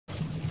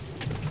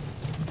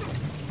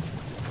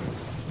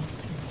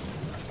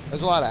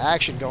There's a lot of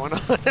action going on.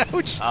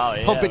 Just Oh,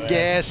 yeah, pumping man.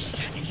 gas.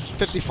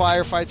 50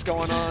 firefights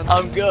going on.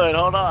 I'm good.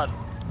 Hold on.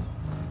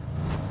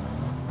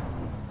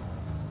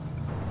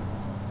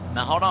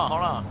 Now hold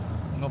on.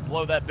 I'm gonna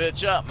blow that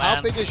bitch up, man.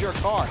 How big is your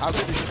car? How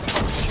big is your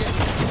car? Shit.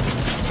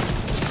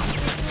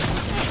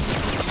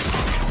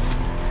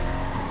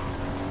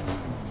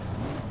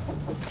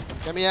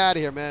 Get me out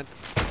of here, man.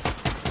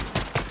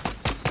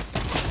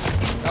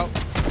 Nope.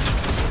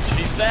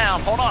 She's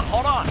down. Hold on. She's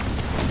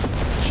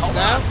Hold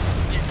down? on.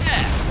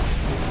 Yeah.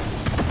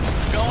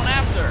 Going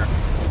after her.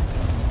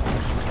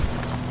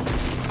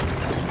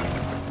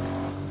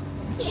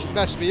 She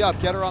messed me up.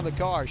 Get her on the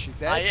car. Is she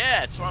dead?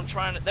 Yeah, that's what I'm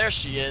trying to. There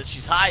she is.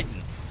 She's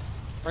hiding.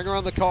 Bring her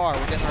on the car.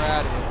 We're getting her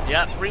out of here.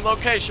 Yep,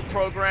 relocation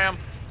program.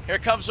 Here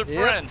comes her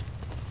friend.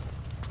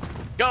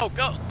 Go. Hold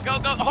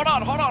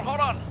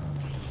on.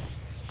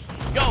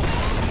 Go.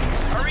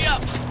 Hurry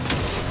up.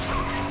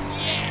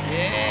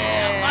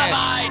 Yeah.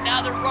 Bye-bye.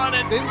 Now they're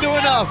running. Didn't do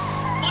enough.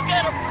 Look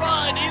at him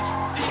run. He's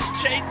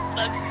chasing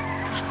us.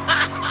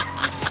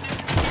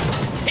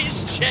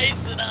 He's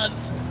chasing us.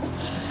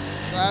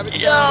 Savage.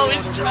 Yo,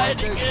 he's trying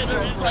to get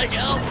her. He's like,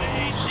 help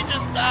me. She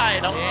just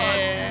died. Hold on.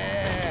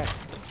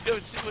 Let's go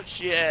see what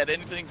she had.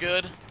 Anything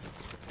good?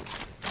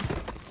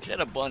 She had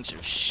a bunch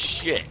of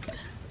shit.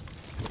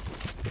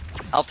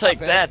 I'll take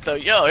that, though.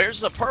 Yo,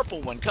 here's the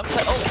purple one. Come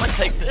take. Oh, I'm gonna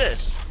take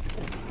this.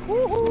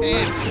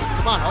 Damn.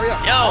 Come on, hurry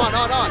up. Yo. On.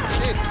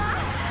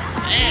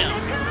 Damn.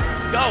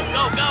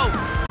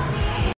 Go.